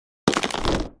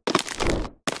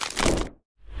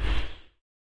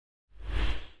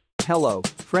Hello,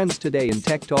 friends, today in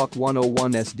Tech Talk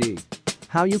 101 SD.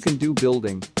 How you can do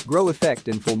building, grow effect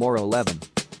in Filmora 11.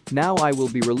 Now I will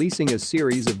be releasing a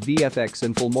series of VFX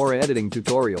and Filmora editing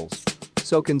tutorials.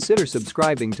 So consider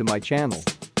subscribing to my channel.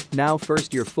 Now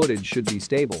first, your footage should be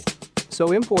stable.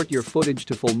 So import your footage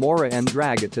to Filmora and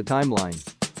drag it to timeline.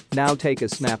 Now take a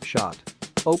snapshot.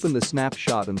 Open the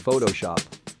snapshot in Photoshop.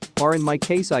 Or in my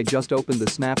case, I just opened the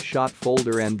snapshot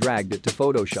folder and dragged it to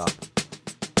Photoshop.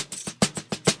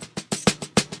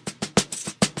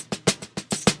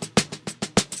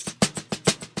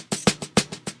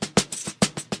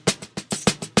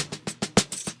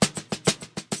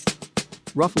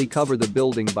 Roughly cover the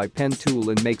building by pen tool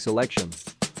and make selection.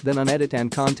 Then on edit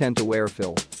and content aware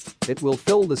fill. It will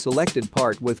fill the selected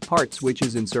part with part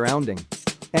switches in surrounding.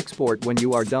 Export when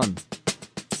you are done.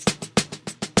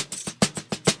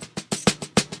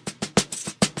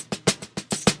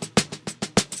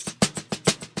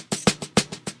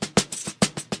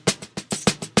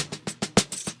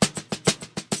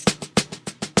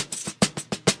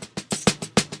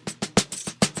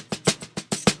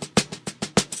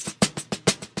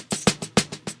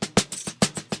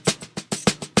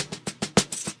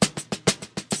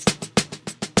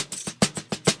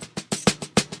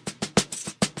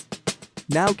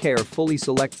 Now carefully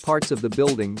select parts of the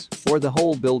buildings or the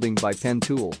whole building by pen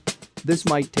tool. This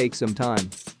might take some time.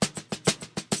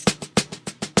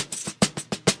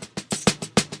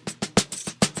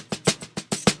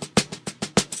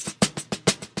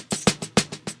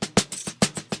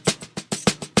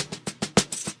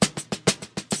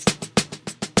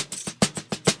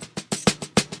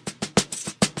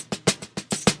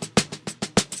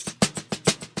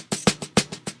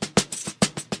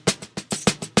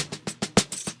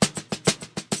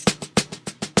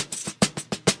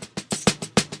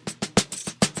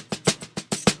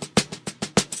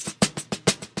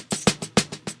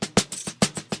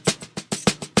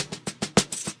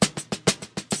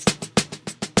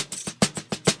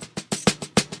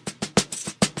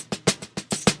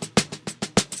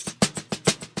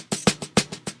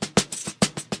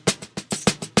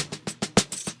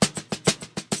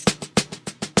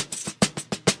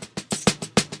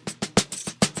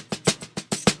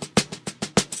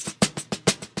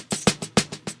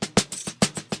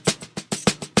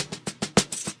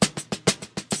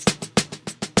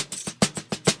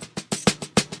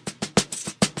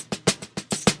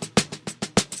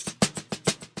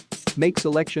 Make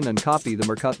selection and copy them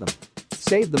or cut them.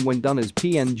 Save them when done as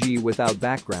PNG without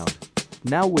background.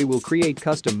 Now we will create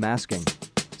custom masking.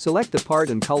 Select the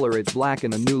part and color it black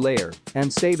in a new layer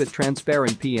and save it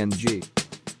transparent PNG.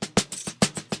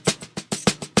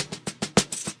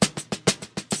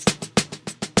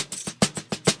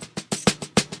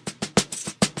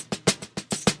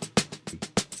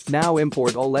 Now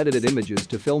import all edited images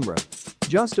to Filmora.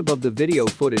 Just above the video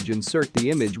footage, insert the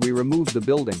image we removed the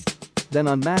building. Then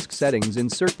on mask settings,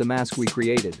 insert the mask we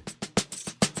created.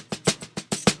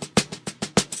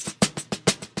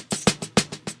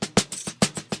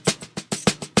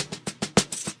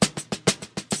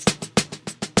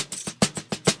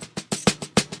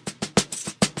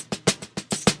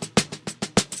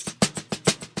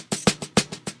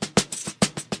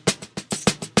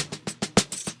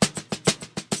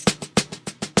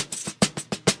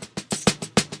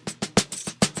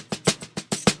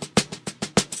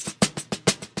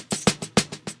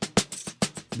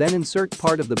 Then insert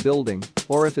part of the building,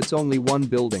 or if it's only one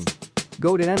building.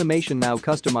 Go to animation now,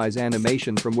 customize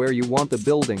animation from where you want the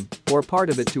building or part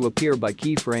of it to appear by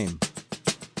keyframe.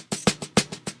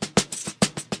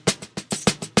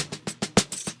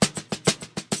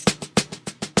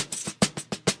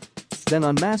 Then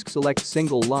on mask, select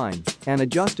single line and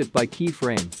adjust it by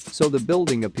keyframe so the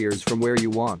building appears from where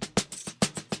you want.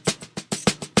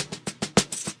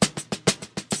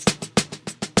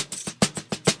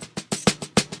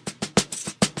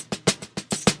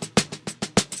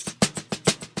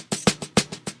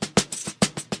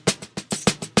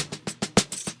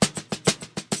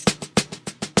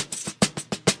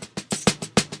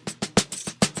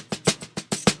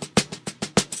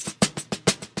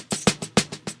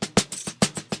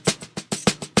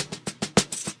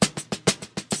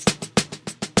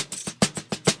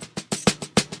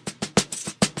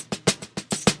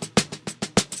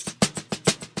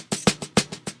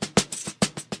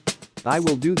 I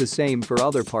will do the same for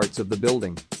other parts of the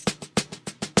building.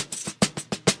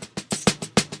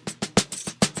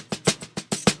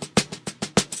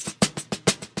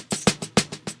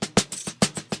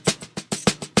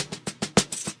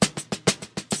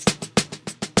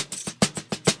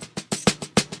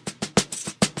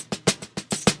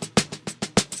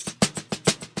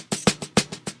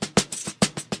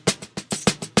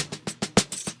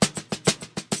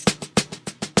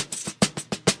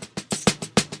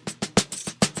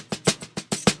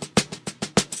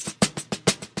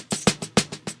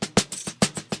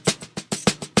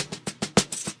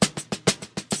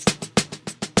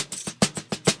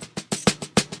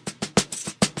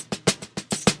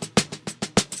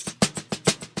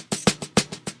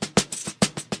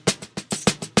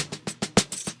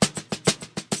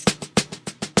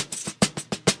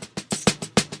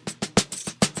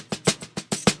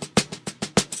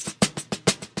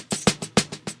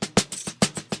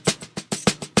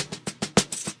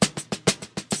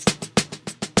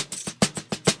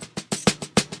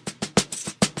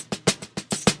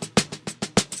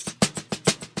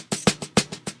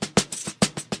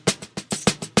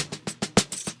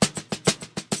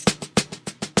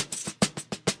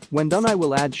 When done, I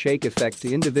will add shake effect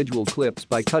to individual clips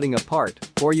by cutting a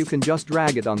part, or you can just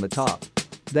drag it on the top.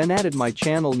 Then added my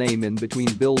channel name in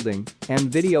between building and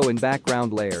video in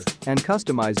background layer and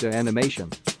customized the animation.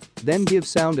 Then give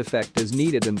sound effect as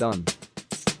needed and done.